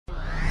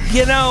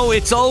You know,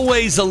 it's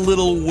always a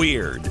little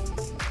weird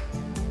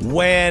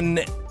when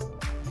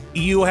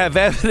you have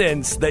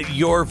evidence that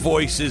your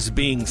voice is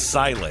being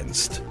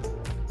silenced.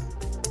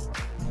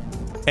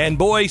 And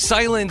boy,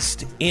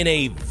 silenced in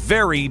a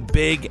very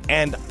big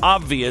and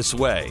obvious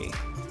way.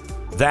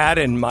 That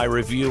and my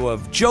review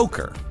of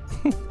Joker,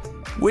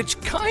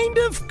 which kind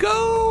of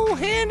go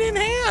hand in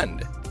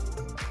hand.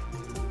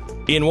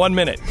 In 1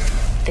 minute.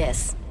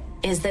 This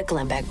is the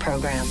Glenn Beck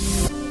Program.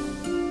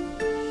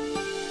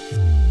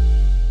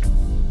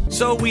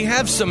 So we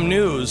have some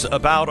news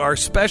about our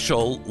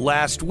special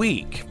last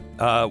week.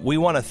 We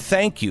want to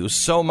thank you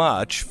so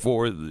much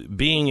for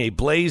being a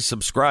Blaze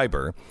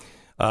subscriber.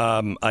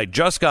 I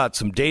just got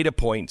some data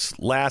points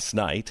last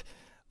night.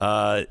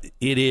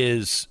 It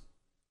is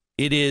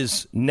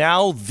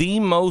now the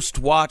most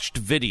watched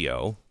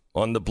video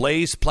on the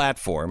Blaze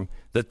platform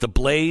that the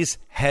Blaze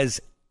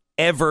has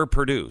ever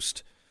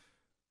produced.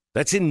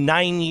 That's in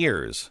 9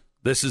 years.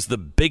 This is the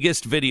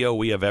biggest video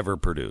we have ever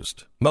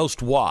produced.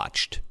 Most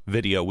watched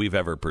video we've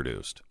ever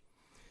produced.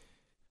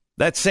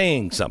 That's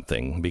saying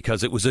something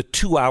because it was a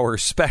 2-hour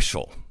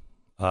special.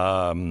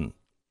 And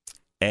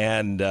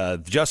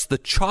just the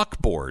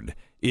chalkboard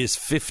is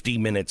 50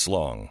 minutes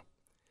long.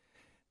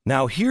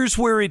 Now, here's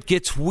where it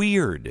gets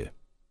weird.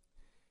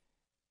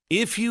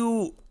 If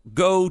you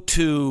go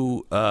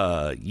to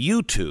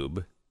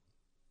YouTube,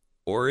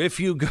 or if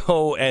you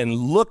go and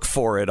look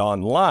for it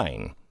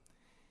online,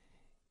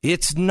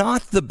 it's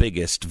not the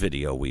biggest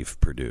video we've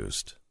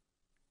produced.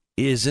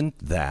 Isn't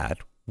that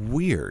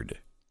weird?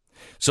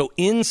 So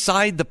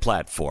inside the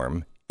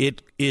platform,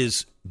 it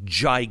is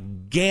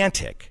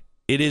gigantic.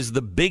 It is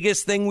the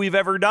biggest thing we've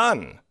ever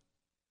done.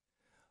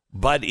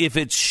 But if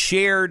it's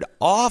shared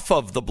off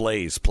of the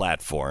Blaze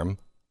platform,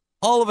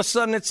 all of a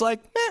sudden it's like,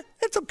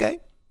 it's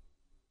okay.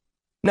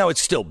 Now,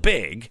 it's still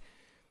big.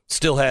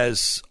 Still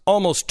has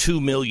almost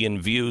 2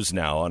 million views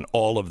now on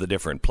all of the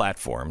different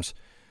platforms.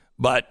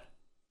 But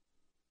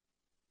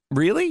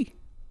really?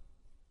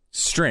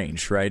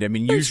 Strange, right? I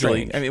mean, Very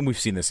usually, strange. we've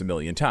seen this a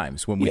million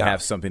times. When we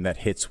have something that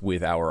hits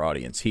with our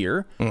audience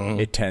here,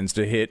 it tends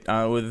to hit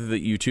with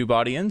the YouTube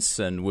audience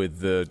and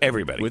with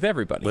everybody. With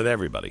everybody. With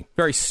everybody.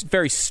 Very,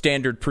 very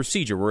standard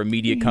procedure. We're a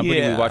media company.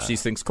 Yeah. We watch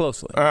these things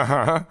closely.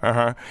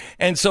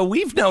 And so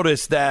we've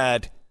noticed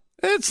that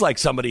it's like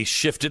somebody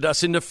shifted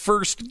us into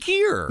first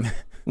gear.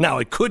 Now,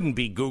 it couldn't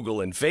be Google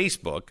and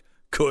Facebook,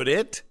 could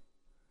it?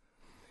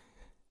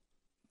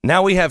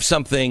 Now we have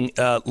something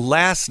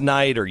last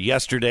night or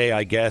yesterday,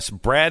 I guess.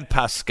 Brad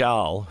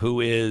Pascal,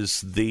 who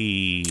is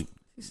I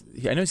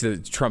know he's the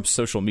Trump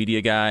social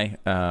media guy.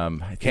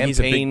 He's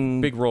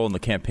a big role in the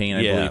campaign,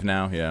 I believe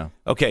now. Yeah.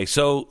 Okay,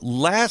 so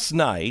last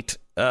night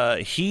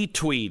he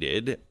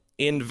tweeted,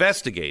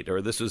 investigate,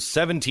 or this was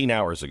 17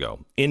 hours ago,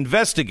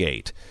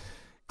 investigate.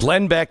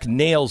 Glenn Beck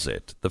nails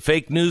it. The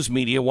fake news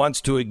media wants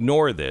to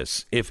ignore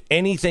this. If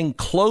anything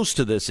close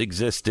to this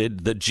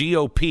existed, the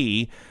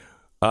GOP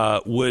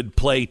would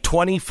play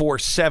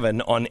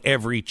 24/7 on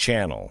every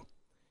channel.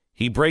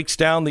 He breaks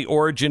down the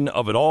origin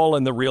of it all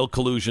and the real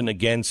collusion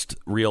against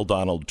real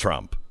Donald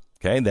Trump.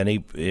 Okay, then he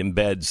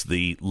embeds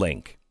the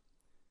link.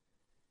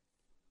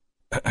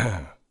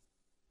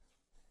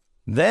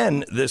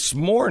 Then this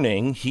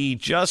morning, he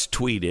just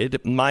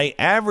tweeted, my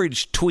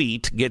average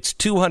tweet gets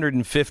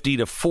 250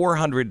 to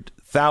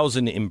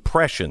 400,000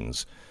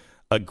 impressions.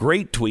 A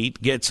great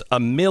tweet gets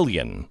 1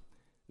 million.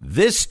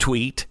 This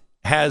tweet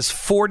has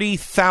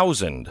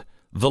 40,000,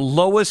 the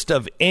lowest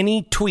of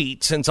any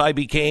tweet since I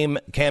became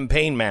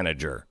campaign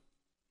manager.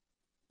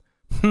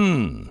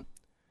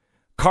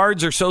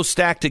 Cards are so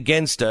stacked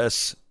against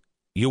us,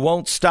 you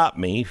won't stop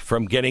me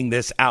from getting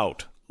this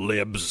out,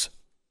 libs.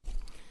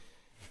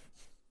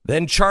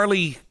 Then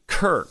Charlie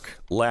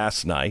Kirk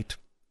last night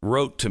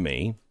wrote to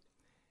me,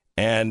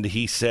 and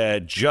he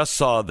said, just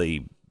saw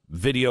the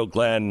video,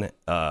 Glenn.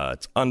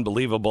 It's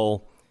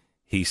unbelievable.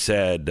 He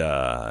said,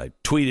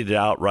 tweeted it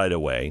out right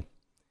away.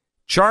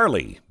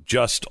 Charlie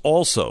just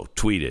also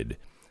tweeted,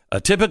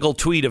 a typical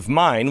tweet of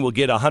mine will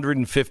get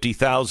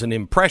 150,000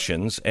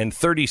 impressions and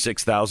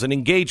 36,000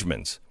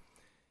 engagements.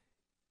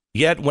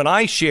 Yet when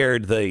I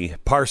shared the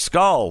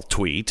Pascal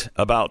tweet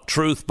about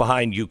truth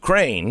behind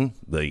Ukraine,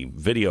 the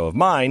video of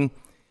mine,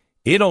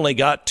 it only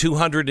got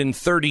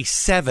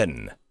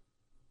 237.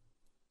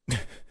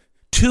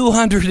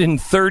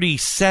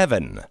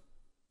 237.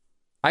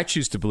 I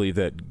choose to believe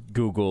that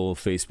Google,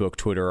 Facebook,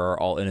 Twitter are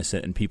all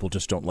innocent and people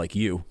just don't like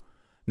you.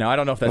 Now, I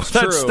don't know if that's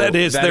true.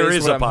 There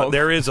is a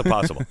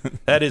possible.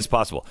 That is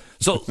possible.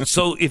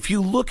 So if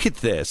you look at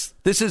this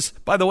is,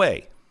 by the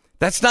way,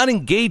 that's not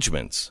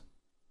engagements.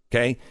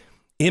 Okay.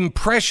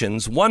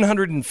 Impressions,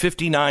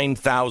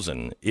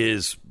 159,000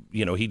 is,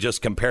 he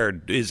just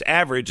compared, his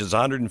average is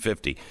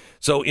 150.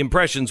 So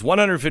impressions,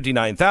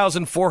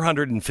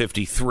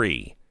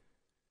 159,453.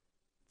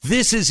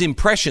 This is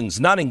impressions,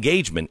 not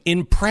engagement.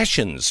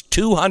 Impressions,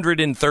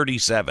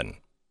 237.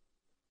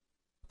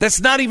 That's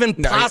not even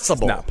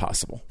possible. It's not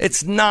possible.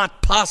 It's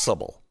not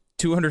possible.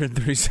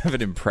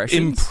 237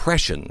 impressions?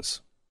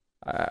 Impressions.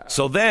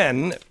 So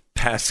then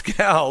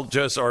Pascal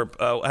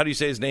how do you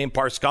say his name?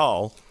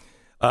 Pascal.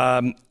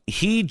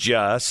 He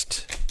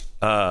just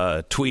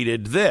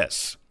tweeted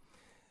this.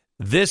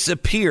 This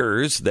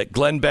appears that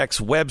Glenn Beck's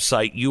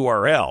website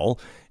URL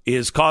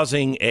is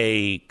causing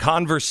a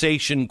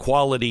conversation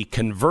quality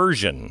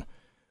conversion.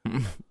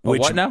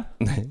 What now?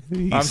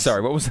 I'm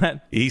sorry, what was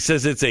that? He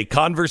says it's a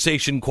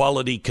conversation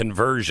quality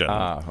conversion.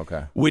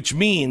 Okay. Which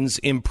means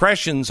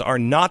impressions are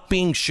not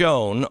being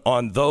shown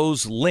on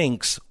those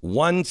links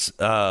one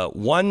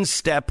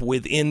step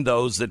within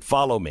those that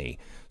follow me.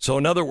 So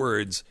in other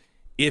words,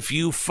 if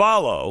you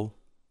follow,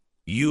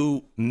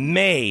 you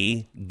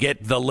may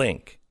get the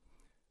link.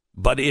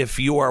 But if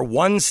you are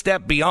one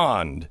step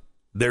beyond,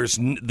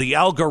 the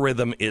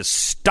algorithm is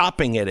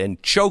stopping it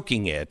and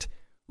choking it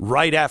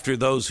right after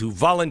those who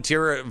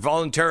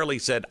voluntarily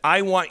said,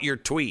 I want your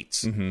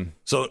tweets. Mm-hmm.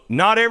 So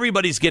not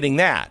everybody's getting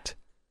that,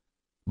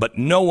 but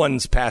no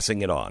one's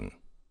passing it on.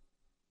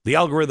 The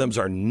algorithms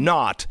are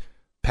not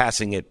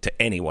passing it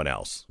to anyone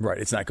else. Right.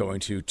 It's not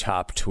going to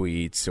top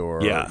tweets or,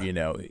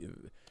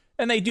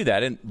 and they do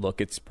that. And look,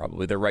 it's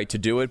probably their right to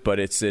do it, but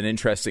it's an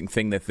interesting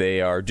thing that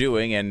they are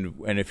doing. And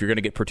if you're going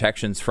to get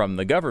protections from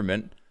the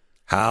government.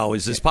 How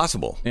is this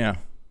possible? Yeah.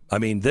 I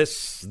mean,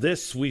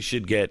 this we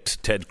should get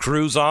Ted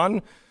Cruz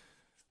on.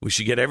 We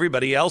should get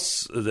everybody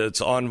else that's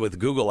on with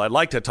Google. I'd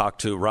like to talk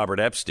to Robert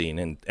Epstein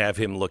and have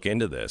him look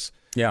into this.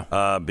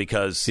 Yeah.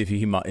 Because see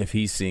if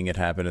he's seeing it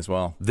happen as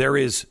well. There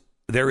is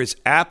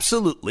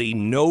absolutely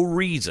no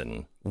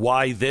reason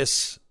why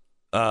this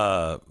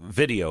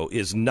video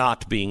is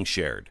not being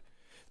shared.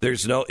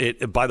 There's no.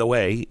 By the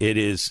way,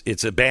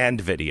 it's a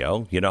banned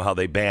video. You know how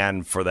they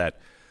ban for that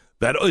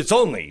it's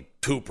only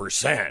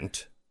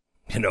 2%.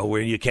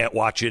 Where you can't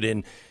watch it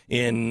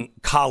in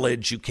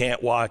college, you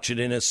can't watch it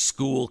in a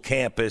school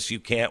campus, you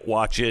can't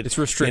watch it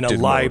in a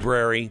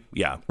library. Mode.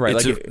 Yeah, right.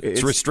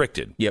 It's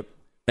restricted. Yep.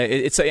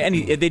 They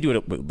do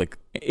it like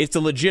it's a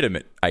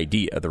legitimate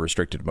idea, the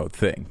restricted mode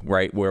thing,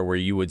 right? Where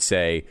you would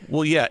say,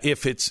 well, yeah,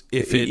 if it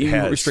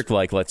has restrict,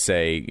 like, let's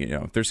say,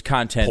 there's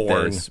content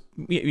that's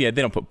they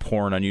don't put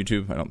porn on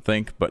YouTube, I don't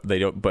think, but they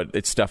don't. But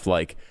it's stuff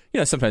like,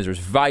 sometimes there's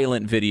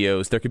violent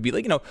videos. There could be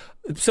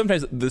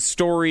sometimes the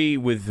story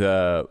with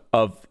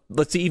of,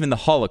 let's say, even the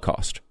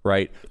Holocaust,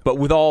 right? But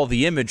with all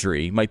the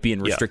imagery might be in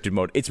restricted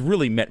mode. It's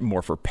really meant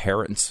more for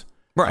parents,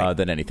 right,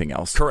 than anything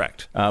else.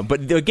 Correct.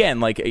 But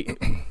again,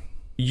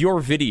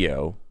 your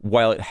video,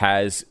 while it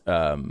has,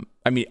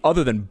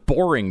 other than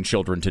boring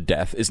children to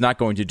death, is not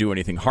going to do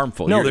anything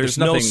harmful. No, there's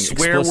no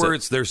swear explicit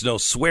words. There's no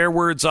swear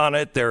words on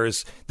it.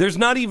 There's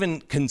not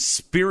even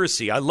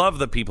conspiracy. I love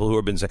the people who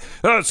have been saying,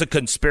 oh, it's a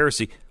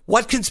conspiracy.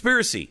 What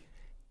conspiracy?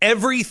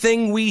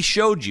 Everything we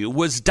showed you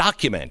was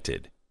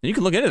documented. You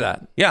can look into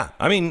that. Yeah.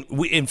 I mean,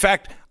 in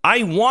fact,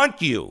 I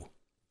want you.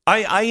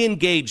 I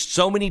engaged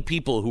so many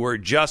people who are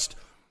just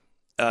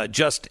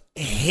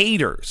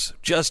haters.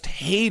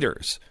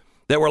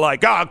 That were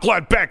like,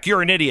 Glenn Beck,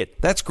 you're an idiot.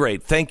 That's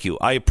great. Thank you.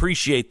 I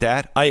appreciate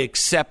that. I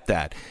accept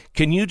that.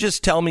 Can you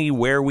just tell me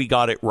where we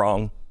got it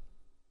wrong?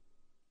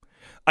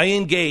 I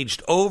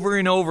engaged over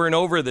and over and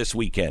over this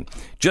weekend.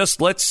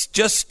 Let's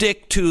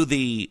stick to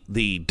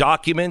the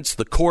documents,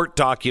 the court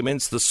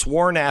documents, the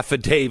sworn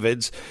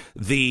affidavits,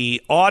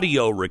 the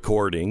audio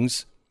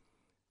recordings.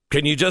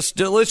 Can you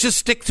let's just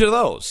stick to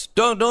those.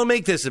 Don't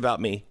make this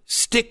about me.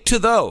 Stick to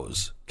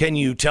those. Can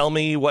you tell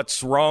me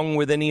what's wrong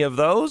with any of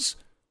those?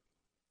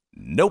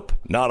 Nope,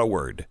 not a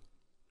word.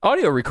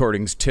 Audio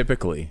recordings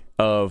typically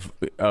of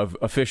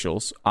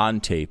officials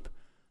on tape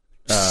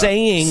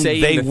saying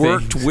they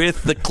worked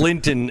with the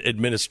Clinton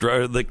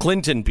the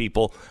Clinton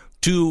people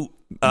to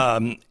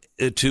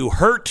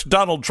hurt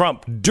Donald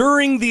Trump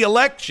during the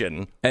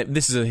election.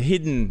 This is a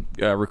hidden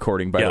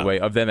recording, by the way,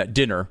 of them at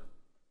dinner.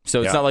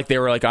 So it's not like they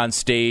were on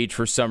stage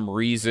for some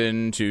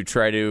reason to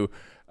try to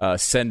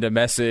send a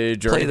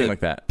message or anything like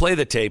that. Play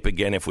the tape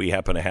again if we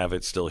happen to have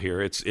it still here.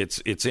 It's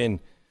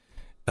in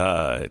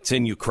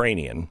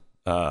Ukrainian,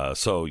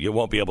 so you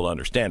won't be able to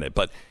understand it,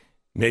 but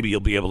maybe you'll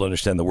be able to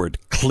understand the word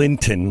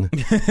Clinton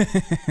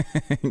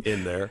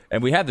in there.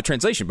 And we had the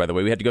translation, by the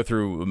way. We had to go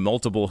through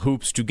multiple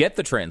hoops to get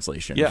the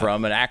translation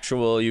from an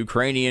actual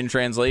Ukrainian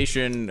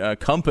translation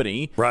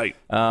company. Right.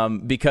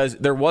 Because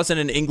there wasn't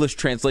an English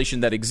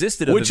translation that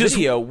existed of the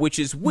video, which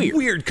is weird.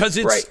 Weird, because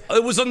it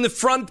was on the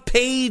front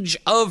page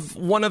of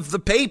one of the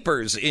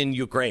papers in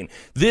Ukraine.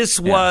 This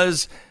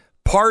was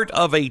part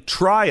of a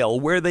trial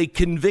where they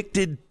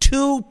convicted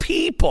 2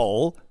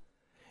 people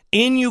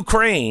in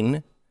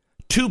Ukraine.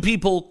 2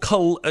 people,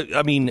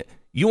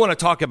 you want to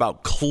talk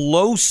about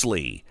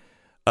closely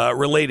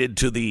related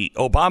to the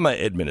Obama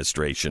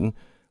administration.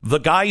 The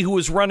guy who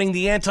was running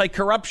the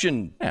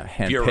anti-corruption bureau.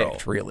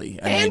 Handpicked, really.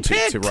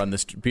 To run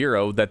this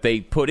bureau that they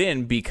put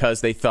in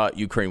because they thought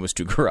Ukraine was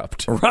too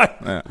corrupt.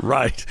 Right,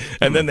 right.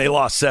 And then they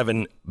lost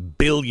 $7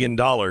 billion.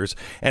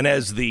 And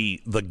as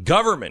the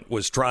government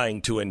was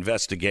trying to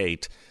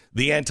investigate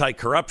the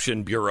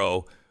anti-corruption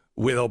bureau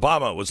with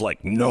Obama, it was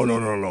like, no. We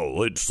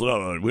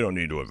don't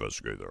need to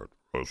investigate that.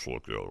 Let's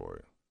look the other way.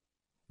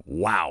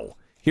 Wow.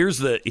 Here's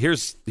the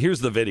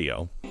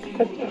video.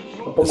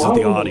 This is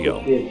the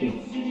audio.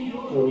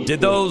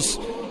 Did those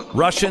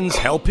Russians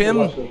help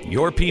him?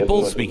 Your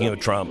people? Speaking of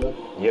Trump.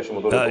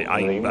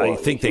 I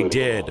think they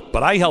did,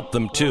 but I helped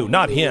them too.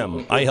 Not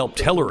him. I helped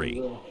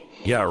Hillary.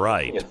 Yeah,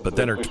 right. But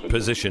then her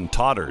position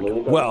tottered.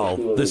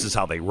 Well, this is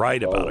how they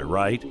write about it,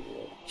 right?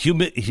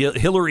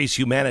 Hillary's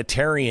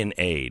humanitarian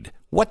aid.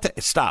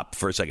 Stop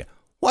for a second.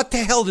 What the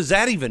hell does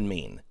that even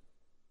mean?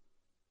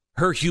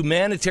 Her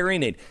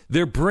humanitarian aid.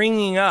 They're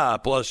bringing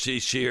up, well,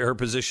 her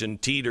position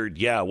teetered.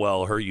 Yeah,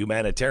 well, her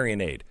humanitarian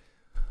aid.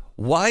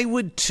 Why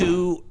would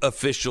two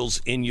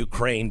officials in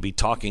Ukraine be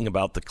talking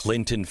about the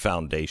Clinton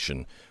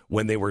Foundation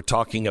when they were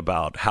talking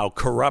about how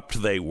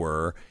corrupt they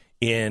were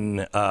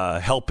in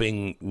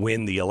helping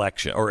win the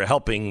election, or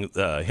helping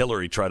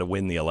Hillary try to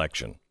win the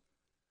election?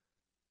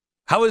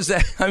 How is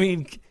that? I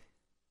mean,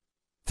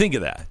 think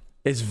of that.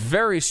 It's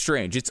very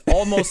strange. It's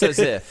almost as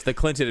if the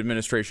Clinton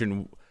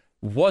administration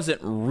wasn't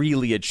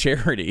really a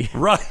charity.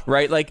 Right.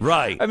 Right? Like,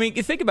 right. I mean,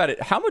 you think about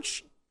it. How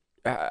much,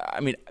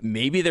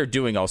 maybe they're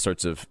doing all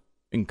sorts of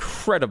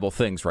incredible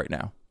things right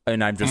now,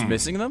 and I'm just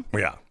missing them.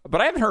 Yeah.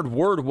 But I haven't heard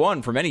word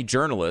one from any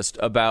journalist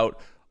about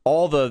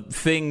all the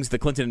things the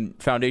Clinton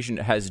Foundation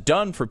has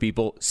done for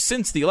people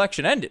since the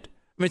election ended.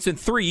 I mean, it's been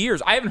 3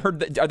 years. I haven't heard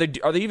that.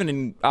 Are they even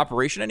in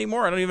operation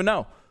anymore? I don't even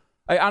know.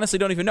 I honestly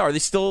don't even know. Are they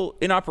still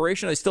in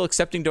operation? Are they still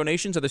accepting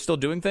donations? Are they still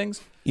doing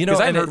things? Because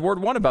I haven't heard word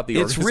one about the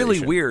organization. It's really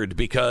weird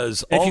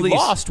because if you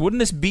lost, wouldn't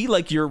this be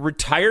like your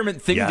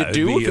retirement thing to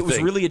do if it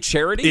was really a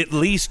charity? At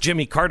least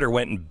Jimmy Carter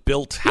went and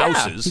built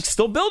houses. He's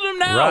still building them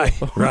now.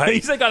 Right.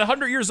 He's like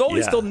 100 years old.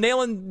 He's still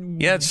nailing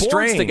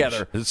boards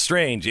together. It's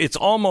strange. It's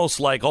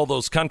almost like all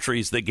those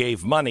countries that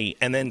gave money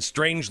and then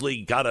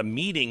strangely got a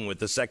meeting with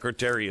the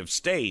Secretary of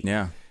State.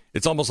 Yeah.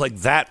 It's almost like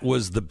that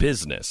was the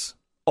business.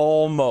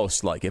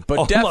 Almost like it,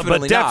 but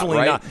definitely not.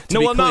 Right?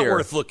 No, not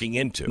worth looking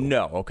into.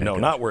 No, okay. No,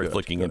 not worth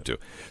looking into.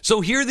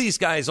 So here are these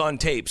guys on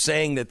tape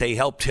saying that they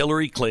helped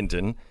Hillary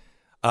Clinton,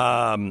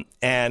 and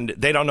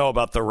they don't know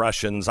about the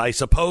Russians. I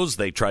suppose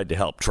they tried to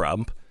help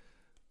Trump,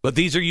 but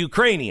these are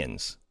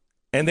Ukrainians,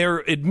 and they're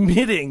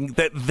admitting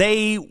that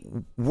they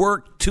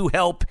worked to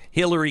help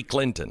Hillary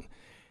Clinton.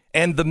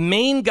 And the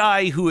main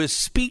guy who is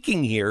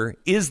speaking here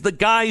is the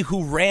guy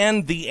who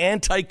ran the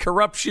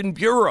Anti-Corruption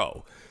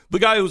Bureau. The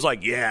guy who's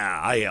like,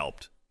 yeah, I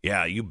helped.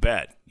 Yeah, you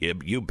bet. Yeah,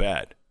 you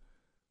bet.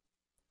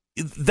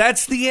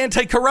 That's the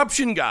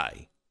anti-corruption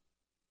guy.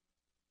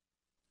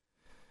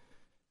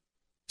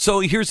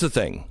 So here's the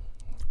thing.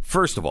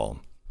 First of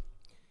all,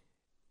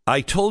 I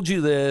told you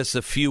this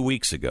a few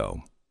weeks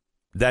ago,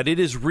 that it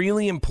is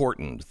really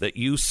important that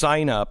you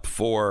sign up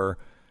for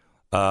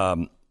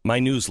my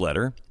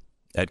newsletter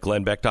at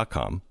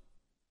glennbeck.com,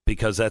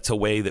 because that's a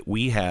way that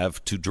we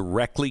have to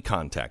directly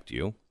contact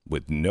you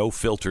with no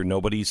filter.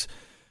 Nobody's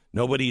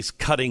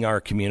cutting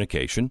our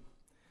communication.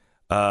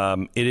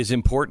 It is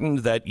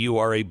important that you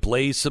are a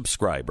Blaze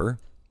subscriber.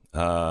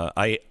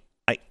 I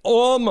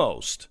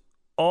almost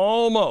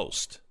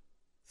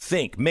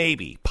think,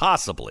 maybe,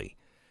 possibly,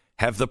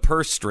 have the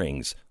purse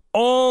strings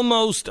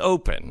almost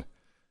open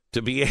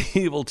to be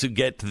able to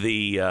get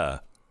the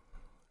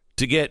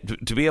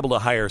to be able to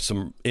hire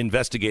some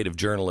investigative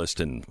journalists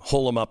and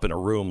hole them up in a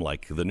room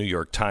like the New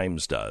York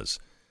Times does,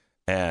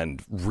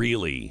 and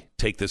really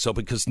take this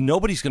open, because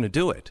nobody's going to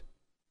do it.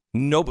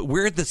 No, but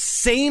we're at the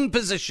same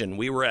position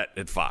we were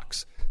at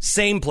Fox.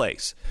 Same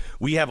place.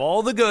 We have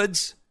all the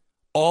goods.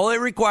 All it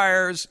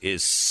requires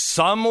is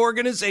some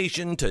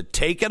organization to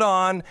take it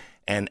on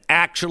and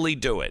actually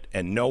do it,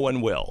 and no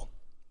one will.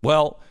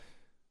 Well,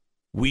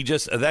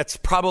 that's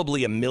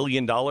probably $1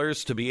 million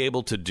to be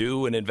able to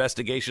do an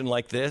investigation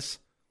like this.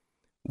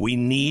 We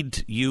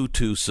need you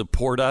to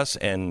support us,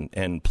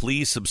 and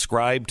please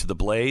subscribe to The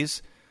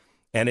Blaze.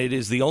 And it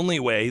is the only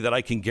way that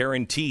I can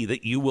guarantee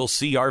that you will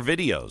see our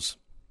videos.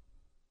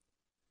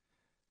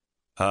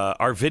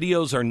 Our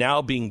videos are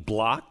now being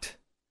blocked.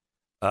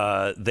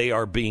 They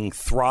are being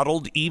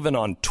throttled, even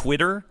on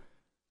Twitter.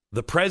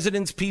 The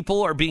president's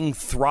people are being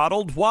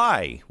throttled.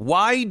 Why?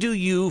 Why do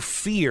you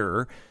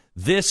fear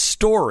this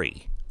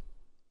story?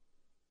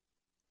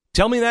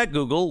 Tell me that,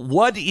 Google.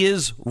 What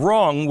is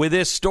wrong with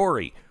this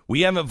story?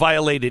 We haven't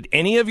violated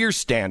any of your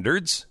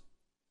standards.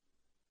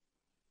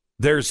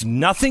 There's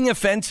nothing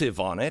offensive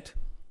on it.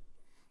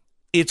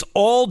 It's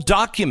all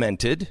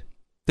documented.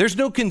 There's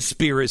no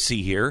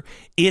conspiracy here.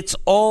 It's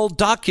all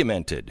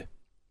documented.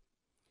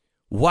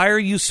 Why are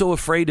you so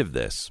afraid of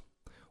this?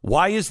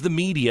 Why is the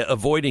media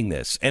avoiding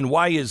this? And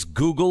why is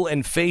Google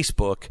and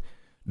Facebook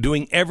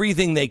doing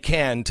everything they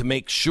can to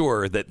make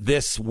sure that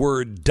this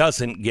word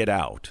doesn't get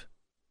out?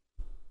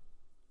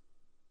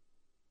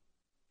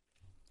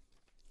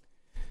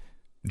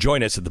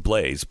 Join us at the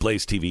Blaze,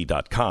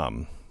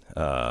 blazetv.com.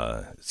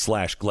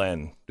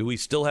 /Glenn. Do we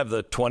still have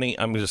the 20?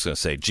 I'm just going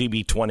to say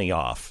GB20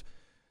 off.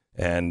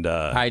 And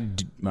I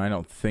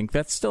don't think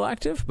that's still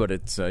active, but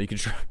it's you can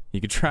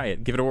try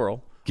it. Give it a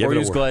whirl. Or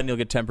use Glenn, you'll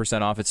get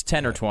 10% off. It's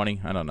 10 or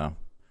 20. I don't know.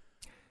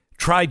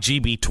 Try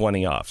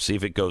GB20 off. See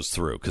if it goes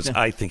through, because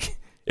I think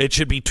it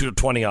should be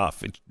 20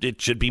 off.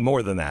 It should be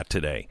more than that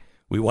today.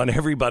 We want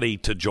everybody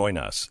to join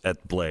us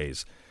at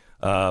Blaze.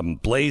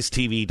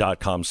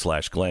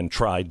 BlazeTV.com/Glenn.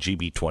 Try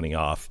GB20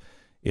 off.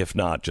 If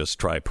not, just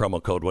try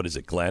promo code. What is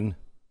it, Glenn?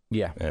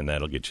 Yeah. And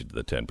that'll get you to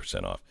the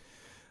 10% off.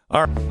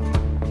 All right.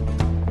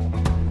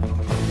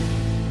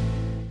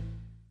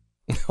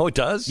 Oh, it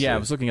does? Yeah, I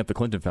was looking at the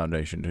Clinton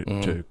Foundation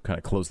to kind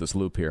of close this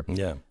loop here.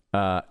 Yeah.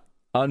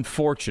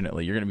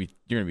 Unfortunately, this is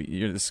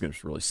going to be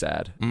really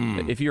sad.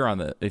 If you're Are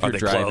driving,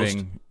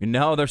 closed?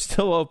 no, they're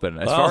still open.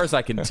 As far as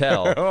I can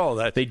tell,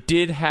 they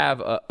did have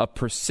a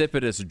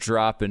precipitous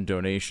drop in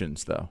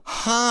donations, though.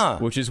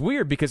 Which is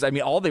weird because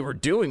all they were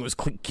doing was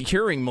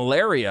curing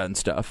malaria and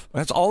stuff.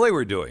 That's all they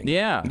were doing.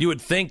 Yeah, you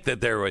would think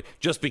that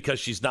just because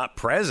she's not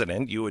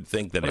president, you would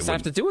think that it doesn't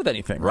have to do with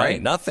anything,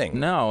 right? Nothing.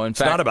 No, in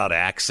fact, it's not about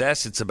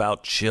access; it's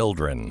about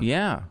children.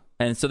 Yeah.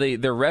 And so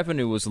their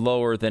revenue was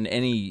lower than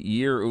any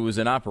year it was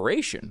in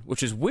operation,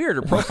 which is weird.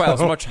 Her profile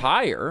is much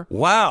higher.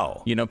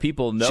 Wow.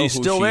 People know She's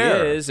who still she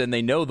there. is, and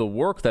they know the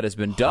work that has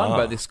been done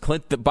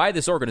by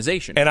this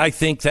organization. And I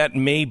think that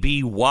may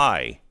be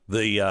why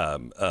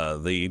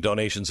the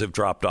donations have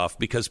dropped off,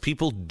 because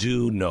people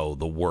do know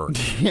the work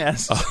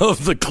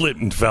of the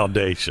Clinton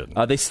Foundation.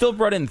 They still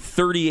brought in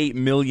 $38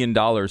 million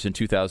in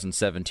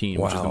 2017,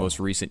 which is the most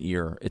recent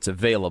year. It's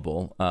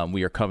available.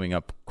 We are coming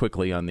up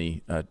quickly on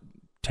the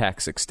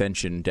tax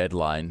extension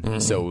deadline,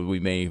 so we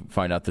may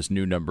find out this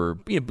new number.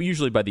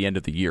 Usually by the end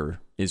of the year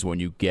is when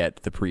you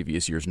get the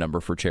previous year's number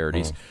for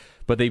charities.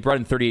 But they brought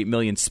in $38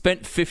 million,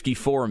 spent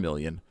 $54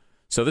 million.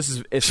 So this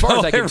is, as far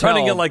as I can tell,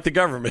 running it like the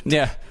government.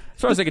 Yeah,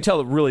 as far as I can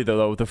tell, really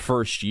though, the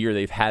first year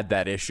they've had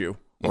that issue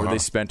where they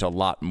spent a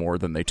lot more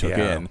than they took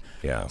in.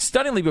 Yeah.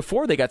 Stunningly,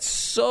 before they got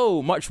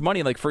so much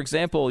money, like for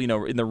example,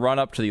 in the run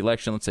up to the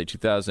election, let's say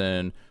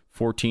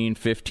 2014,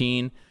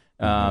 15.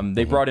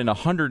 They brought in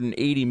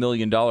 $180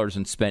 million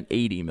and spent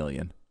 $80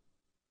 million.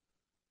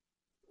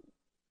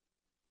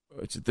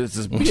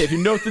 If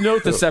you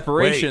note the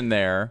separation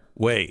there.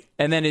 Wait.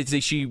 And then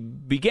she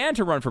began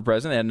to run for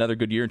president. They had another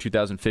good year in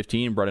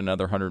 2015, brought in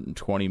another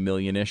 $120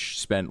 million-ish,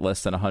 spent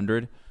less than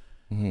 $100.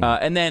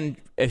 And then,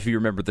 if you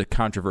remember the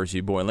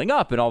controversy boiling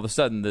up, and all of a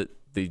sudden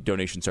the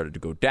donation started to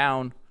go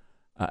down.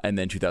 And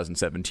then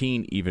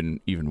 2017, even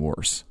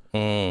worse.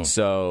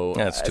 So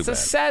it's a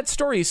sad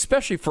story,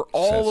 especially for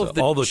all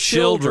the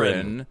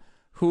children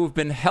who have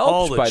been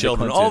helped by the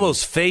Clintons. All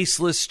those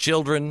faceless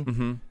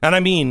children, and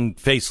I mean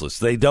faceless.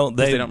 They don't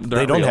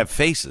have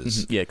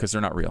faces. Yeah, because they're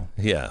not real.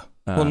 Yeah.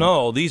 Well,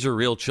 no, these are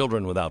real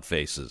children without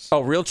faces.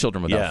 Oh, real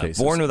children without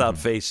faces. Born without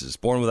faces,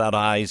 born without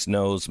eyes,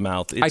 nose,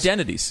 mouth.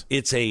 Identities.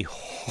 It's a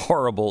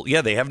horrible.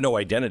 Yeah, they have no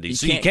identity,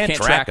 so you can't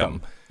track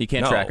them. You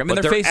can't track them.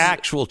 But they're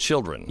actual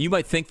children. You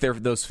might think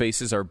those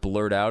faces are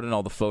blurred out in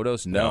all the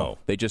photos. No,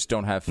 they just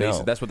don't have faces.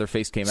 No. That's what their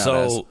face came out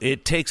as. So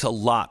it takes a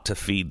lot to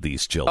feed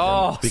these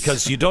children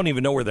because you don't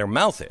even know where their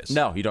mouth is.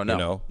 No, you don't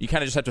know. You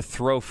kind of just have to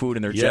throw food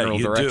in their general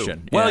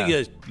direction. Do.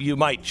 Well, you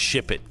might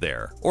ship it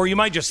there, or you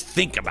might just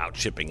think about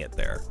shipping it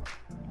there.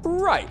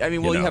 Right.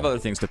 You have other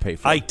things to pay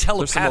for. I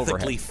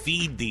telepathically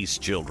feed these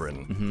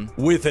children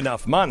with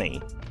enough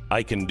money.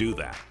 I can do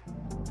that.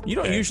 You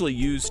don't usually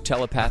use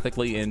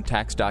telepathically in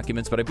tax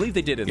documents, but I believe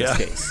they did in this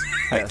case.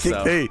 I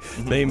think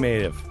they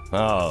may have.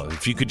 Oh,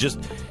 if you could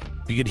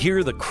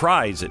hear the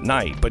cries at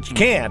night, but you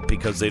can't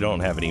because they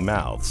don't have any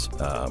mouths.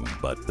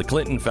 But the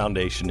Clinton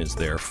Foundation is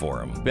there for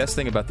them. Best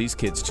thing about these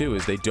kids, too,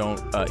 is they don't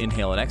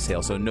inhale and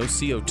exhale, so no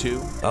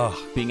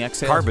CO2 being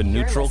exhaled. Carbon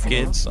neutral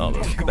kids. Oh,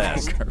 the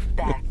best.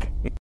 Beck.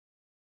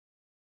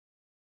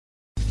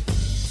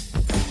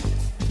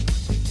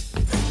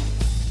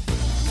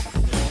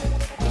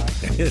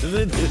 Is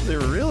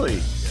it really?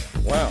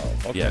 Wow.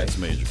 Okay. Yeah, it's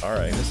major. All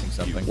right. Missing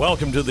something.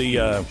 Welcome to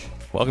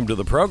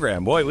the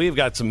program. Boy, we've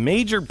got some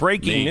major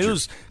breaking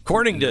news.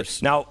 According to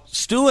now,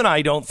 Stu and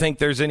I don't think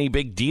there's any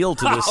big deal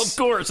to this. Of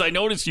course, I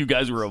noticed you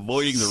guys were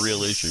avoiding the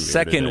real issue.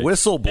 Second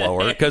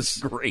whistleblower, because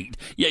great.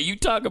 Yeah, you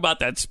talk about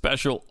that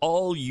special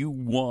all you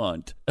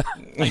want.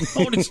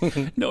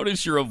 I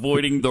notice you're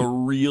avoiding the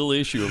real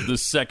issue of the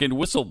second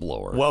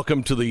whistleblower.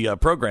 Welcome to the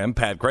program,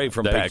 Pat Gray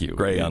from Pat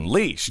Gray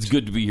Unleashed. It's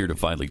good to be here to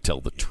finally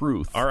tell the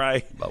truth. All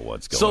right, about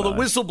what's going So on.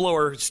 the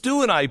whistleblower,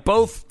 Stu and I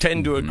both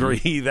tend to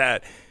agree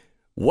that.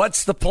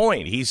 What's the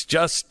point? He's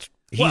just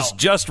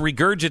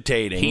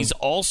regurgitating.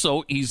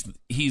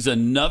 He's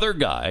another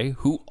guy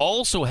who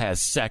also has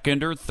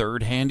second or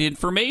third hand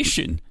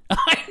information.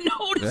 I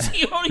notice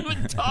you don't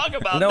even talk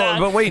about that.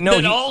 But wait, no,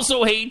 that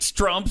also hates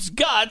Trump's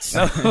guts.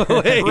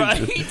 Wait.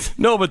 Right?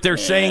 No, but they're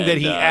saying that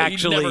he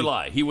actually he'd never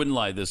lie. He wouldn't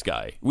lie. This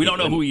guy. We don't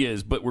know who he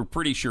is, but we're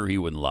pretty sure he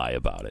wouldn't lie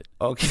about it.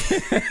 Okay.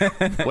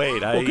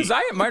 Wait, because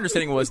my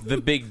understanding was the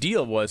big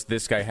deal was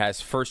this guy has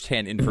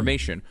firsthand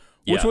information.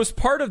 Which was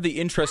part of the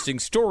interesting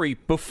story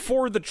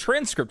before the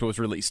transcript was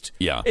released.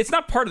 Yeah. It's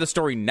not part of the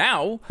story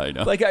now. I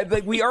know. Like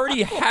we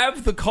already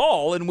have the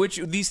call in which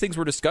these things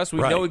were discussed.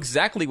 We know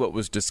exactly what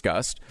was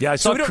discussed. Yeah,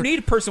 so we don't need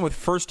a person with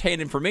first-hand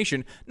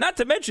information. Not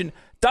to mention,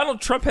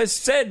 Donald Trump has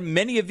said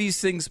many of these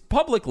things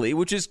publicly,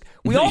 which is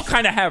we all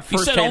kind of have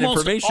firsthand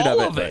information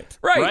of it.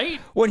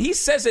 Right? When he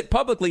says it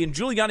publicly and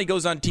Giuliani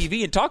goes on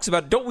TV and talks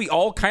about it, don't we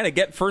all kind of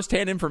get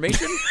firsthand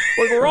information?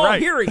 We're all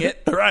hearing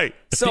it. Right.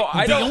 So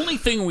the only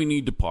thing we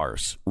need to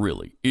parse,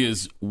 really,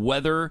 is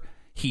whether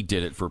he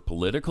did it for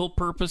political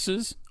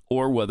purposes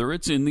or whether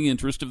it's in the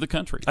interest of the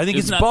country. I think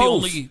it's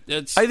both.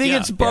 I think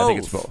it's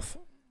both.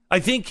 I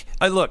think,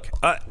 look,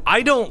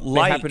 I don't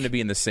like... They happen to be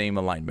in the same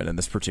alignment in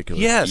this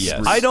particular... Yes.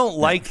 I don't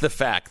like the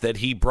fact that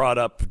he brought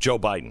up Joe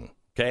Biden.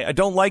 Okay, I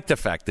don't like the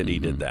fact that he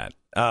did that.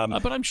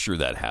 But I'm sure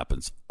that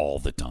happens all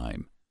the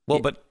time. Well,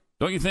 but...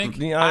 Don't you think?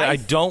 You know, I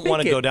don't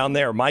want to go down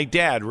there. My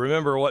dad,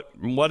 remember what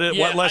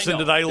lesson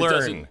did I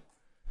learn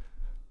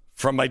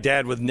from my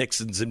dad with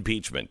Nixon's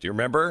impeachment? Do you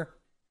remember?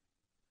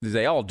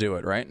 They all do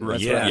it, right?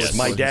 Yes.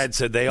 My dad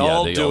said they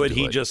all do it.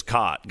 He just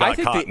got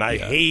caught, and I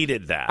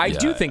hated that. I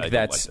do think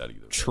that's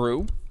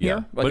true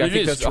here. But I it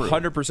think is that's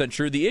 100%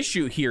 true. The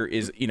issue here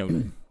is,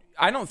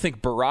 I don't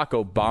think Barack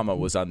Obama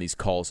was on these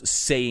calls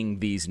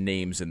saying these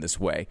names in this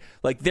way.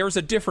 Like, there's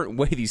a different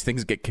way these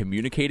things get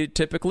communicated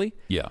typically.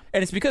 Yeah.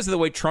 And it's because of the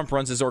way Trump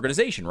runs his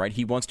organization, right?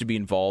 He wants to be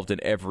involved in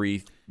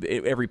every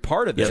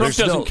part of this. Trump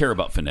doesn't care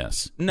about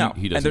finesse. No.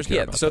 He doesn't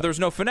care about that.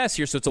 There's no finesse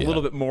here, so it's a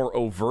little bit more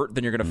overt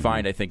than you're going to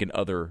find, I think, in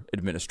other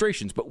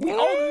administrations. But we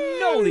all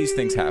know these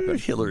things happen.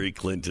 Hillary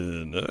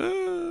Clinton.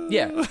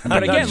 Yeah.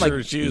 But again,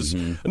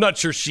 I'm not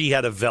sure she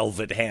had a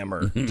velvet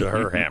hammer to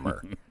her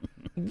hammer.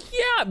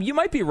 Yeah, you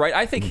might be right.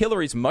 I think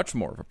Hillary's much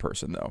more of a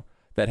person, though,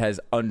 that has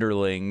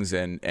underlings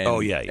and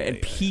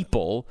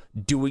people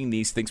doing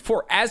these things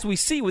as we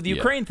see with the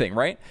Ukraine thing,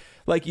 right?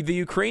 Like the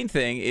Ukraine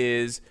thing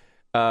is,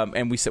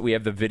 and we said we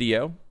have the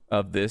video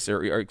of this,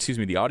 or excuse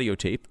me, the audio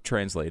tape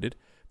translated.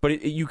 But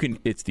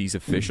it's these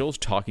officials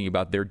talking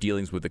about their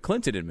dealings with the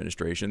Clinton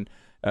administration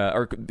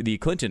or the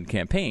Clinton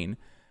campaign.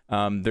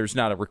 There's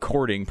not a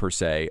recording per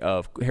se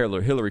of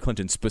Hillary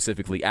Clinton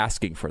specifically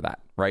asking for that,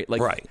 right?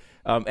 Right.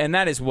 And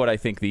that is what I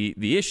think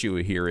the issue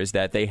here is,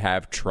 that they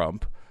have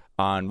Trump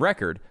on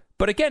record.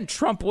 But again,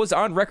 Trump was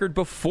on record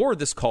before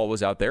this call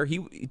was out there.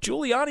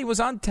 Giuliani was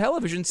on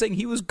television saying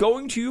he was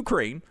going to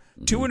Ukraine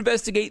to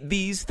investigate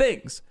these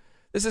things.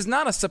 This is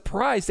not a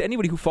surprise to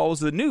anybody who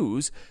follows the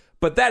news,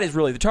 but that is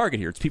really the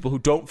target here. It's people who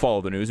don't follow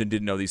the news and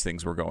didn't know these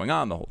things were going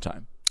on the whole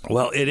time.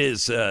 Well, it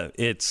is.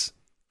 It's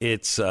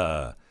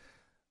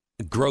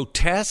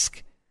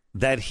grotesque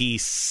that he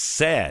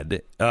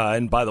said,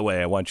 and by the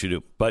way, I want you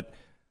to, but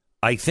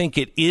I think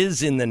it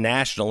is in the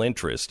national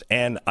interest,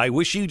 and I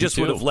wish you just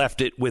would have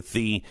left it with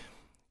the,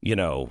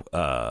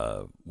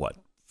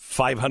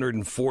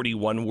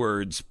 541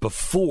 words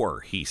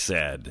before he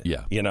said,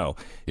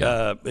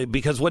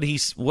 because what he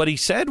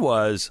said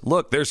was,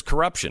 look, there's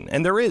corruption,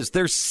 and there's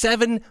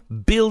 $7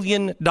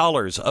 billion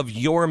of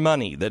your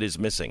money that is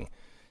missing.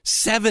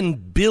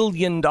 $7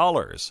 billion.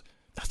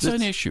 That's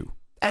an issue.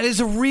 That is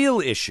a real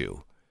issue.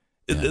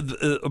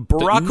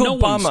 Barack no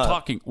Obama one's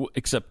talking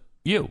except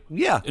you.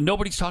 Yeah,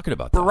 nobody's talking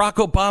about that. Barack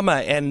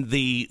Obama and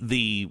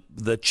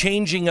the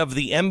changing of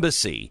the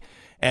embassy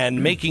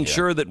and making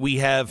sure that we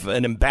have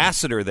an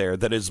ambassador there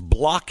that is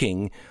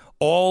blocking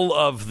all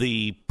of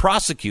the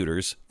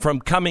prosecutors from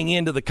coming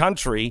into the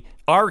country,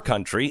 our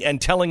country,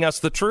 and telling us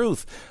the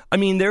truth. I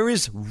mean, there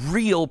is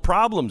real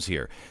problems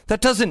here.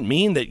 That doesn't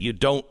mean that you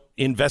don't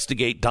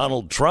investigate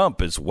Donald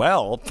Trump as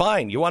well.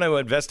 Fine, you want to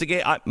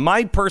investigate?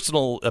 My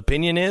personal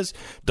opinion is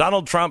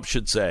Donald Trump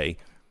should say,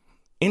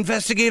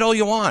 investigate all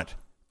you want.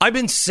 I've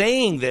been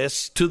saying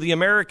this to the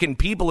American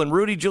people, and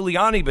Rudy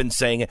Giuliani been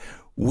saying it.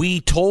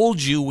 We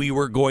told you we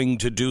were going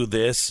to do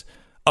this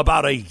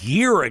about a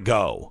year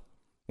ago,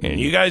 and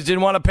you guys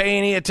didn't want to pay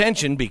any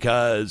attention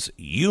because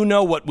you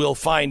know what we'll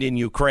find in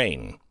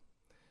Ukraine.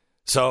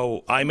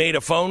 So I made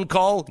a phone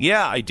call.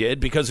 Yeah, I did,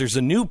 because there's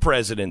a new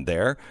president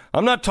there.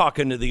 I'm not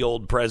talking to the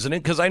old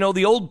president because I know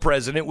the old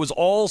president was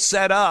all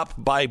set up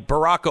by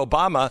Barack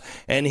Obama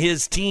and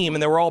his team,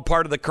 and they were all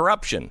part of the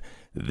corruption.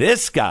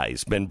 This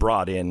guy's been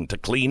brought in to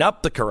clean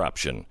up the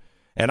corruption.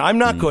 And I'm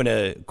not going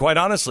to, quite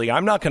honestly,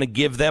 I'm not going to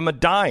give them a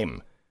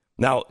dime.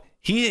 Now,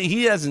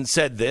 he hasn't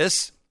said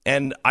this,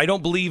 and I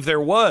don't believe there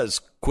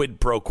was quid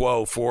pro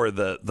quo for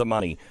the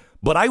money.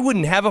 But I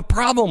wouldn't have a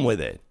problem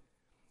with it.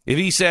 If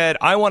he said,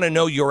 I want to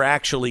know you're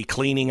actually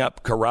cleaning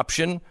up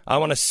corruption, I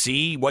want to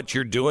see what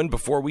you're doing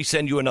before we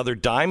send you another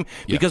dime,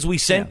 because we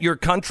sent your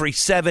country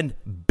 $7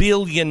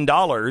 billion.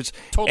 Totally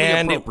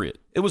and appropriate.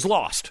 It was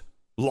lost.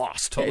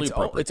 Totally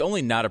appropriate. It's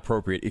only not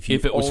appropriate if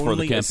it was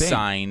only for the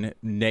assign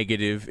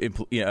negative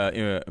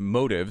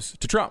motives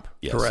to Trump.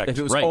 Yes. Correct. If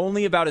it was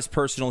only about his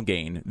personal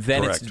gain,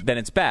 then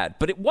it's bad.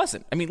 But it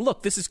wasn't. I mean,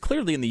 look, this is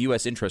clearly in the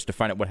U.S. interest to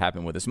find out what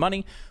happened with his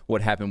money,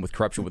 what happened with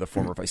corruption with a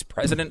former vice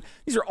president.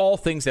 These are all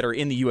things that are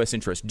in the U.S.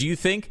 interest. Do you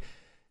think?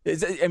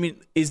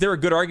 Is there a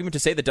good argument to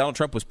say that Donald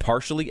Trump was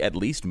partially, at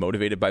least,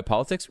 motivated by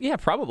politics? Yeah,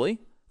 probably.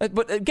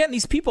 But again,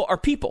 these people are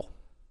people.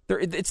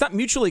 It's not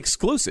mutually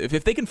exclusive.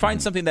 If they can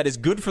find something that is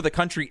good for the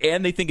country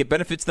and they think it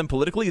benefits them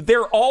politically,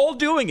 they're all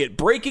doing it.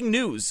 Breaking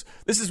news.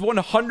 This is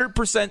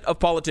 100% of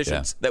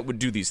politicians that would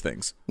do these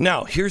things.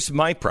 Now, here's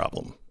my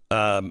problem.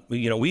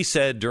 We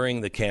said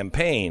during the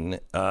campaign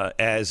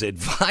as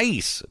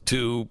advice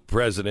to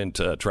President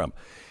Trump,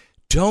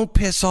 don't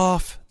piss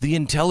off the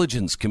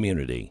intelligence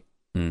community.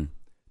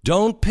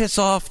 Don't piss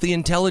off the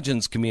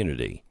intelligence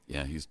community.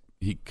 Yeah,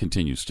 he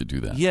continues to do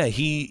that. Yeah,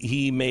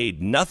 he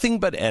made nothing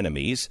but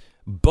enemies.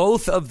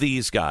 Both of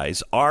these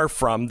guys are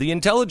from the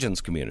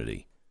intelligence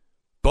community.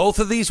 Both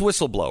of these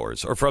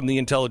whistleblowers are from the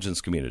intelligence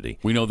community.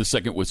 We know the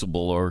second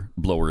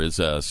whistleblower is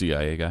a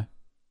CIA guy.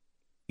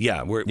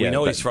 Yeah, we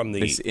know he's from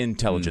the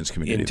intelligence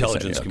community.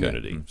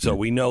 Community. Okay. So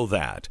we know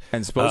that.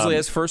 And supposedly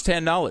has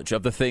firsthand knowledge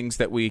of the things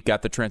that we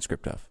got the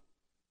transcript of.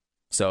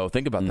 So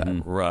think about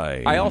that.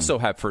 Right. I also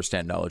have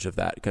firsthand knowledge of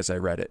that because I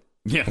read it.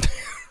 Yeah,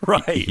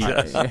 right.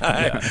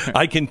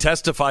 I can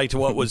testify to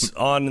what was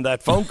on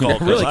that phone call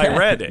because really I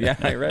read it. Yeah,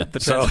 I read the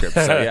transcript.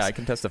 So yeah, I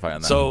can testify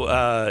on that. So,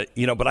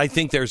 but I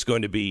think there's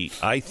going to be,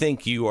 I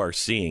think you are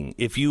seeing,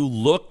 if you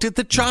looked at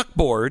the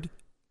chalkboard,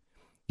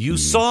 you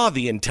saw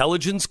the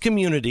intelligence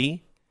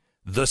community,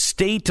 the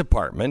State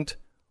Department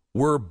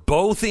were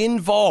both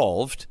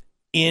involved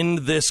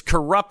in this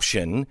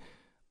corruption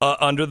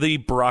under the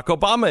Barack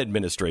Obama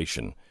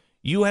administration.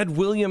 You had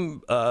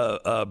William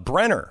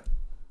Brenner,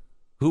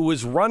 who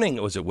was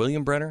running, was it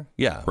William Brenner?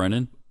 Yeah.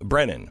 Brennan.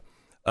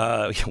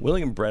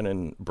 William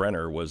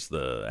Brenner was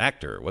the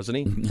actor, wasn't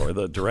he? Or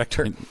the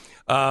director?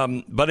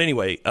 But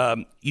anyway,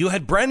 you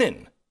had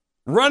Brennan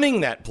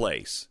running that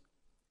place.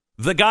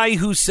 The guy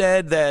who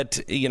said that,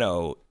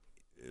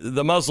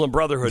 the Muslim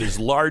Brotherhood is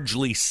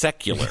largely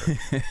secular.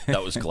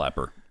 That was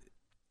Clapper.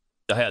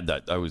 I had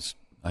that.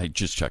 I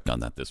just checked on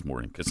that this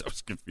morning because I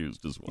was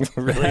confused as well.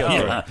 Really?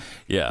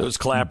 Yeah. It was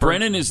Clapper.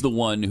 Brennan is the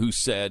one who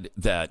said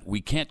that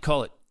we can't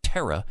call it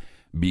terror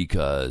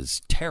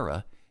because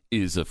terror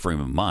is a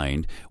frame of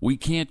mind. We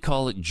can't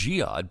call it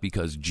jihad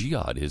because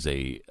jihad is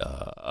a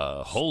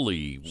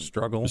holy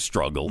struggle.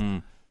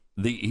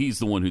 He's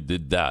the one who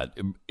did that.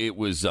 It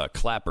was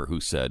Clapper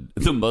who said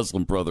the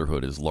Muslim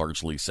Brotherhood is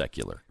largely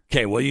secular.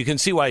 Okay, well, you can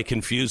see why I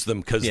confused them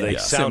because they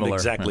sound similar.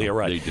 exactly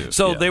alright. They do.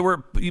 So they were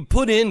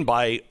put in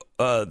by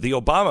the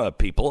Obama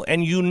people,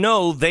 and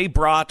they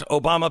brought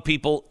Obama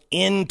people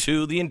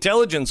into the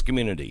intelligence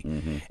community.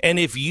 And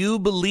if you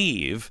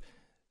believe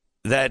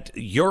that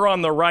you're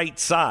on the right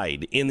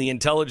side in the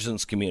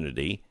intelligence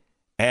community,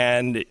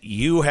 and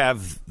you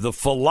have the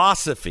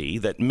philosophy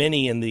that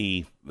many in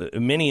the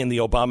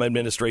Obama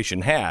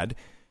administration had,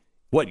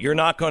 you're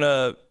not going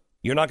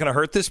to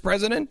hurt this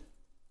president?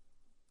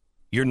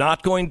 You're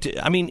not going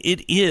to. I mean,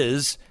 it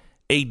is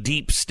a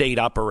deep state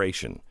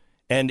operation.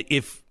 And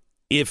if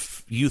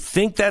you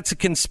think that's a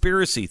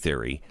conspiracy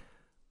theory,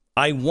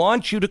 I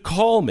want you to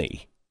call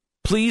me.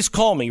 Please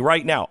call me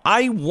right now.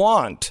 I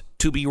want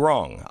to be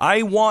wrong.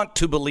 I want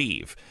to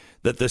believe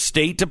that the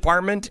State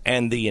Department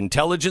and the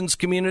intelligence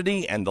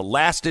community and the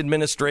last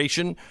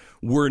administration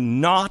were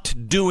not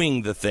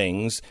doing the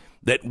things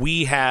that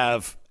we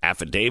have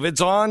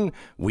affidavits on,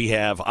 we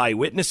have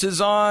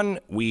eyewitnesses on,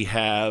 we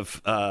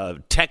have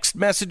text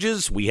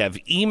messages, we have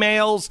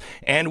emails,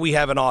 and we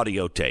have an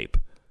audio tape.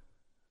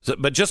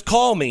 But just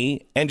call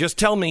me and just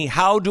tell me,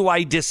 how do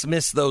I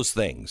dismiss those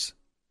things?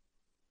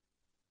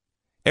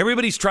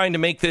 Everybody's trying to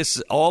make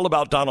this all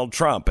about Donald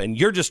Trump, and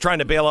you're just trying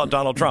to bail out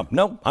Donald Trump.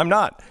 No, I'm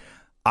not.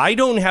 I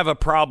don't have a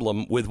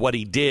problem with what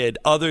he did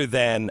other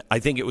than I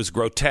think it was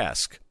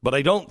grotesque. But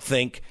I don't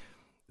think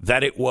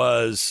that it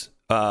was...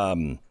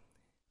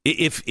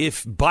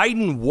 If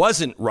Biden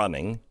wasn't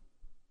running,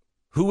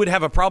 who would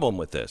have a problem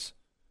with this?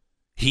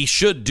 He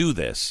should do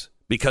this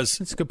because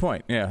that's a good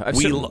point. Yeah,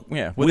 we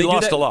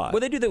lost a lot.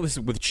 Would they do that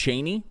with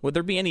Cheney? Would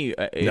there be any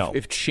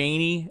if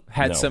Cheney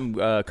had some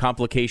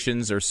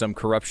complications or some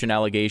corruption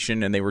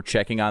allegation and they were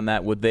checking on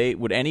that?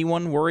 Would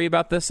anyone worry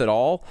about this at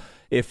all?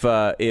 If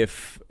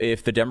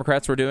the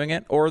Democrats were doing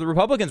it or the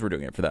Republicans were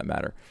doing it, for that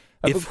matter?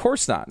 Of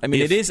course not. I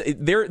mean,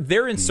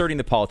 they're inserting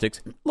the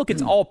politics. Look,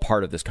 it's all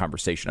part of this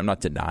conversation. I'm not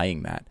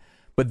denying that.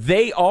 But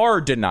they are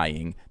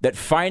denying that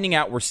finding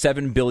out where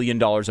 $7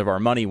 billion of our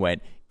money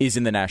went is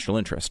in the national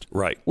interest.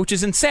 Right. Which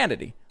is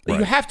insanity. Right.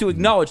 You have to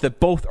acknowledge that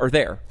both are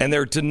there. And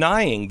they're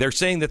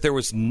saying that there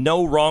was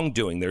no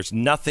wrongdoing. There's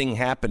nothing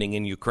happening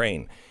in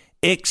Ukraine.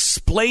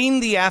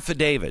 Explain the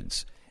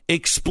affidavits.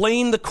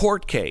 Explain the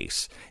court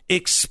case.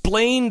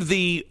 Explain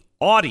the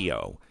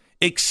audio.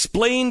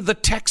 Explain the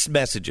text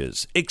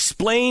messages.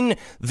 Explain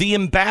the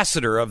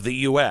ambassador of the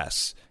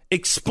U.S.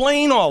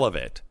 Explain all of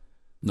it.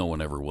 No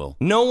one ever will.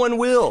 No one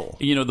will.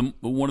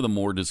 One of the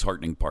more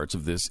disheartening parts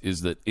of this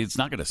is that it's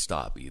not going to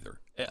stop either.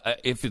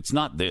 If it's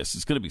not this,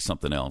 it's going to be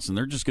something else, and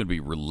they're just going to be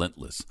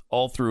relentless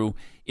all through.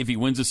 If he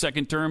wins a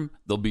second term,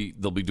 they'll be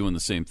doing the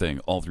same thing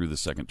all through the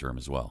second term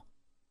as well.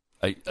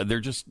 They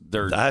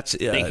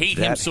hate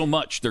him so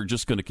much, they're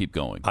just going to keep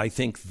going. I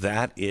think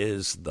that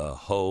is the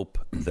hope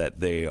that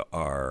they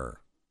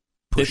are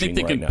pushing. They think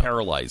they right can now.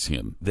 paralyze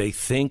him. They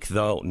think,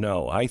 though,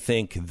 no, I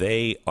think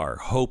they are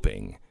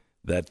hoping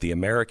that the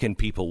American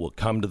people will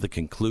come to the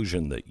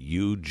conclusion that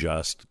you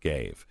just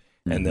gave.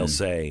 And they'll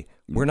say,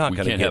 we're not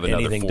going to get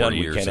anything done.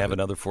 We can't have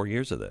another 4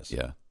 years of this.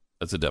 Yeah,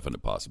 that's a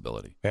definite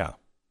possibility. Yeah.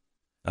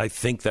 I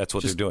think that's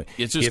what they're doing.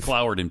 It's just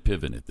Cloward and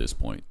Piven at this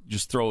point.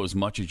 Just throw as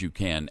much as you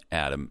can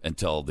at them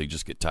until they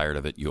just get tired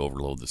of it. You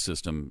overload the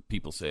system.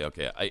 People say,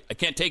 okay, I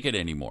can't take it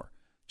anymore.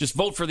 Just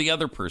vote for the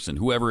other person,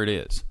 whoever it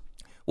is.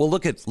 Well,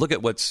 look at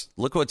what's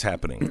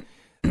happening.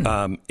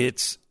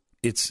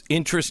 It's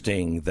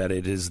interesting that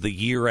it is the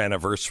year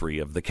anniversary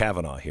of the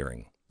Kavanaugh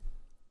hearing.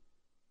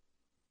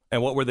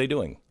 And what were they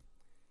doing?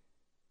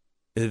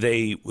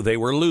 They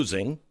were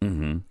losing.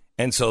 Mm-hmm.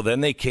 And so then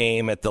they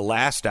came at the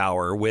last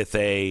hour with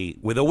a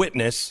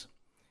witness.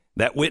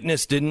 That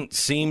witness didn't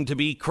seem to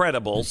be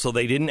credible, so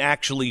they didn't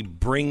actually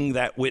bring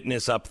that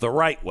witness up the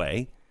right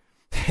way.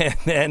 And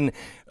then,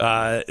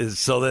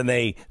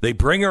 they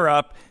bring her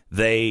up.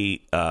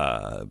 They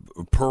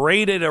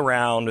parade it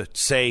around,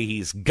 say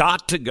he's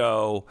got to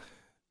go.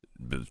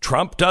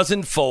 Trump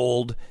doesn't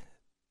fold.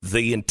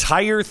 The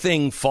entire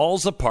thing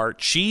falls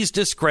apart. She's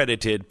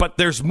discredited. But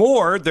there's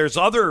more. There's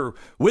other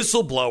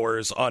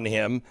whistleblowers on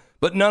him,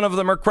 but none of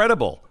them are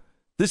credible.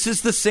 This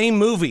is the same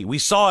movie. We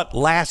saw it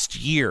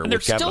last year. And they're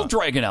still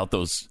dragging out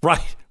those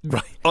right,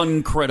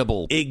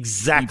 uncredible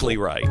Exactly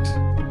people.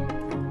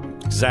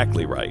 Right.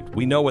 Exactly right.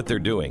 We know what they're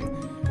doing.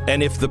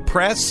 And if the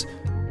press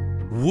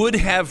would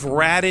have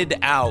ratted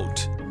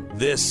out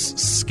this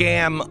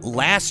scam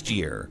last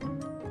year,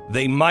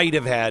 they might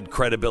have had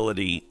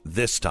credibility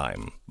this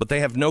time. But they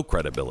have no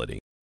credibility.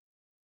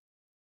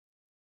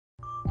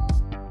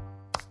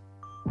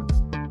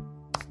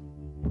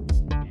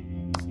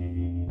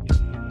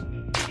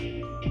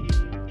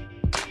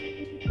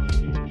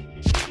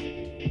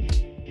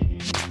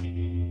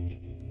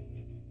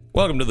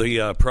 Welcome to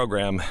the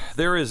program.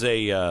 There's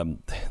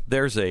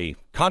a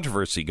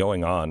controversy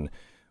going on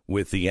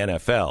with the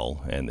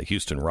NFL and the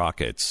Houston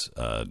Rockets.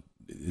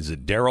 Is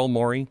it Daryl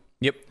Morey?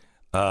 Yep.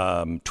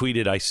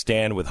 Tweeted, "I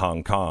stand with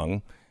Hong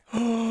Kong."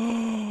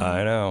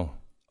 I know.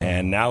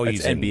 And now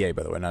he's NBA,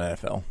 by the way, not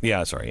NFL.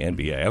 Yeah, sorry,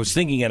 NBA. I was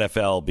thinking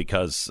NFL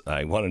because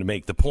I wanted to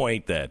make the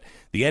point that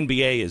the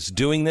NBA is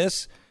doing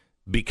this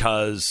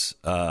because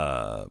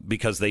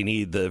they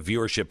need the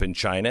viewership in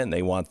China and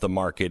they want the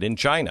market in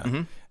China.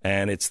 Mm-hmm.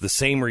 And it's the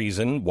same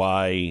reason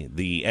why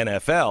the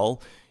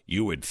NFL,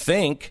 you would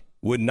think,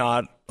 would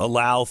not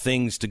allow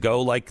things to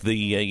go like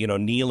the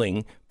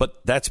kneeling,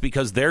 but that's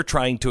because they're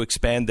trying to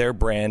expand their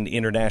brand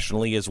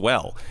internationally as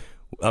well.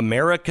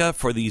 America,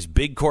 for these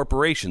big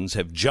corporations,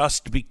 has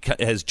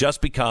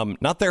just become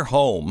not their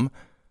home,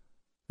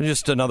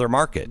 just another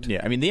market.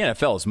 Yeah, I mean, the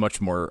NFL is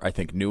much more, I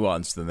think,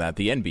 nuanced than that.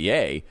 The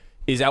NBA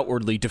is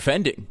outwardly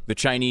defending the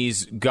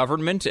Chinese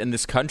government and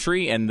this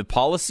country and the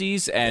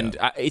policies, and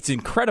it's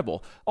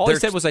incredible. All he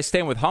said was, "I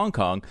stand with Hong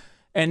Kong."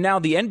 And now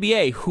the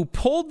NBA, who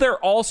pulled their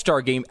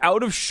All-Star game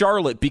out of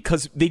Charlotte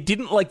because they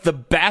didn't like the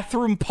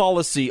bathroom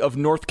policy of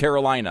North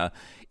Carolina,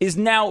 is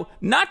now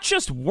not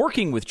just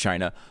working with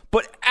China,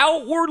 but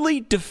outwardly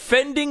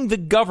defending the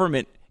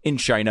government in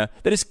China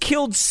that has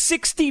killed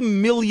 60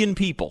 million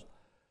people.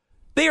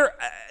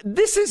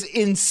 This is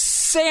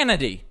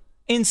insanity.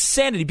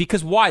 Insanity,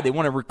 because why? They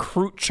want to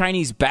recruit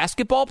Chinese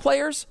basketball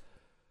players?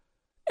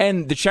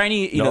 And the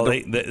Chinese...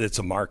 it's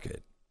a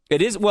market.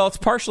 It is. Well, it's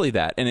partially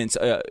that. And it's,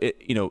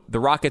 the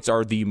Rockets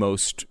are the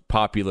most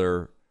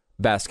popular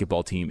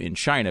basketball team in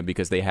China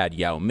because they had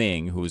Yao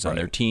Ming, who was on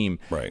their team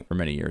for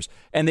many years.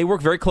 And they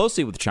work very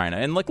closely with China.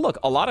 And look,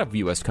 a lot of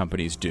U.S.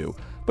 companies do.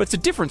 But it's a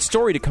different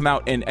story to come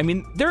out. And I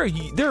mean,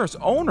 there's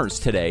owners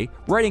today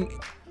writing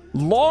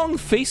long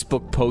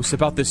Facebook posts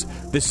about this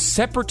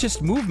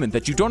separatist movement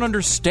that you don't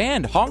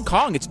understand. Hong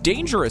Kong, it's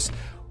dangerous.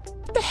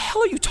 What the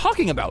hell are you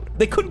talking about?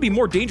 They couldn't be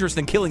more dangerous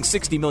than killing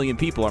 60 million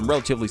people. I'm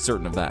relatively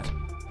certain of that.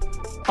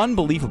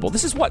 Unbelievable.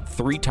 This is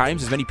 3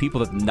 times as many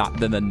people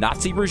than the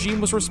Nazi regime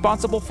was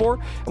responsible for,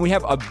 and we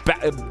have a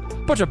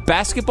bunch of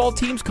basketball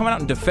teams coming out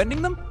and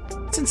defending them?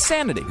 It's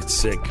insanity. It's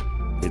sick.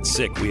 It's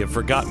sick. We have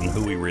forgotten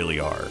who we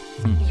really are.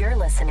 You're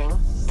listening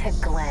to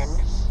Glenn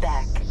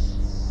Beck.